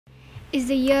It's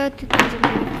the year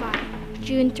 2025,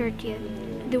 June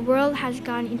 30th. The world has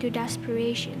gone into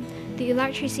desperation. The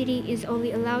electricity is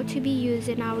only allowed to be used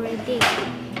an hour a day.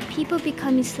 People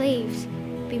becoming slaves,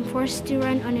 being forced to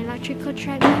run on electrical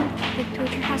treadmill, the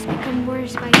torture has become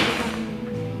worse by the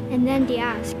government. And then they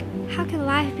ask, how can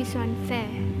life be so unfair?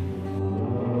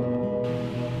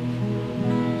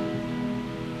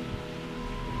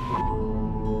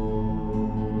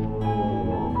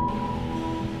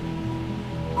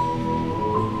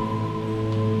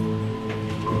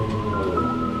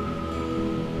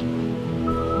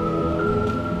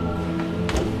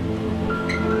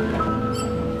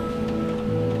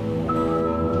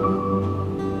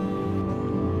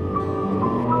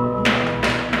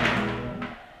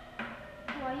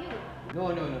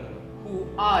 Who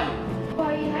are you? Who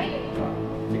are you hiding from?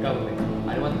 The government.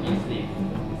 I don't want to be a slave.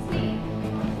 Slave?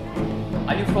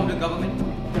 Are you from the government?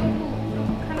 No.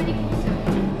 How many closer?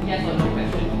 Yes or no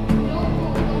question? No.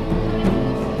 How many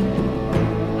closer?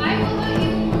 I will let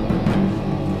you.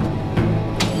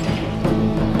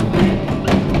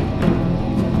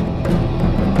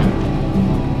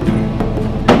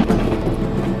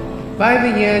 By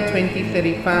the year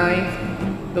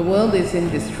 2035, the world is in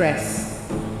distress.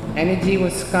 Energy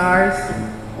was scarce,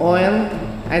 oil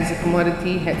as a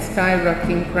commodity had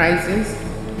skyrocketing prices,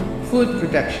 food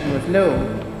production was low,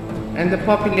 and the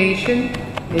population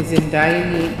is in dire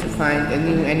need to find a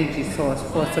new energy source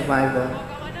for survival.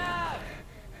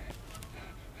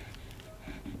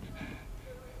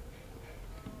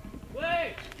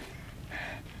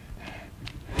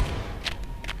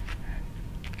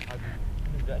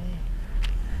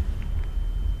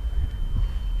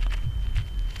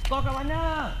 Kau kat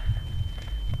mana?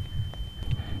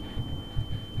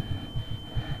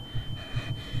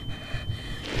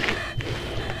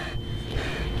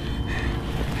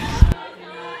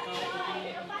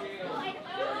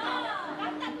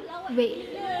 Wait,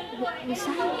 was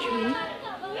that a dream?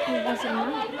 Or was it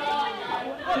not?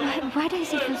 Why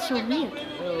does it feel so weird?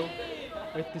 Hello,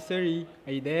 Dr. Seri,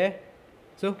 are you there?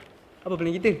 So, apa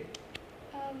plan kita?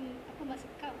 Apa maksud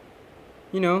kau?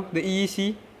 You know, the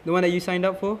EEC, the one that you signed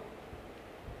up for.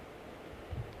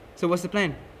 So what's the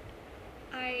plan?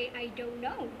 I don't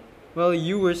know. Well,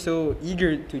 you were so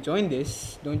eager to join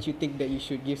this. Don't you think that you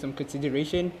should give some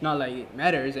consideration? Not like it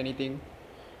matters anything.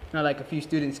 Not like a few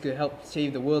students could help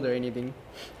save the world or anything.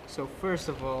 So first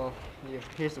of all,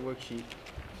 here's the worksheet.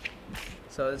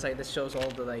 So it's like this shows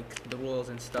all the the rules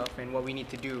and stuff and what we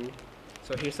need to do.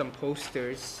 So here's some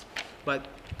posters, but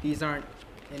these aren't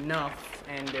enough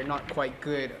and they're not quite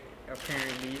good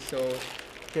apparently. So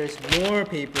there's more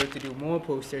paper to do more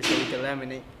posters so we can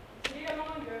laminate.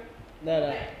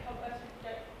 Dah.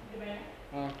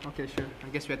 Oh, okay, sure. I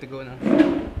guess we have to go now.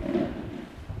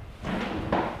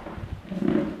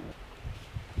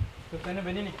 So, paano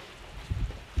ba ni?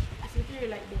 Basically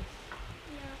like this.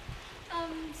 Yeah.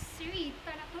 Siri,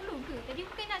 tak nak tolong ke? Tadi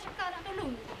bukan nak cakap nak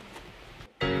tolong.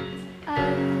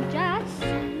 Jess,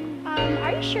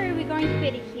 are you sure we're going to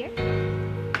put it here?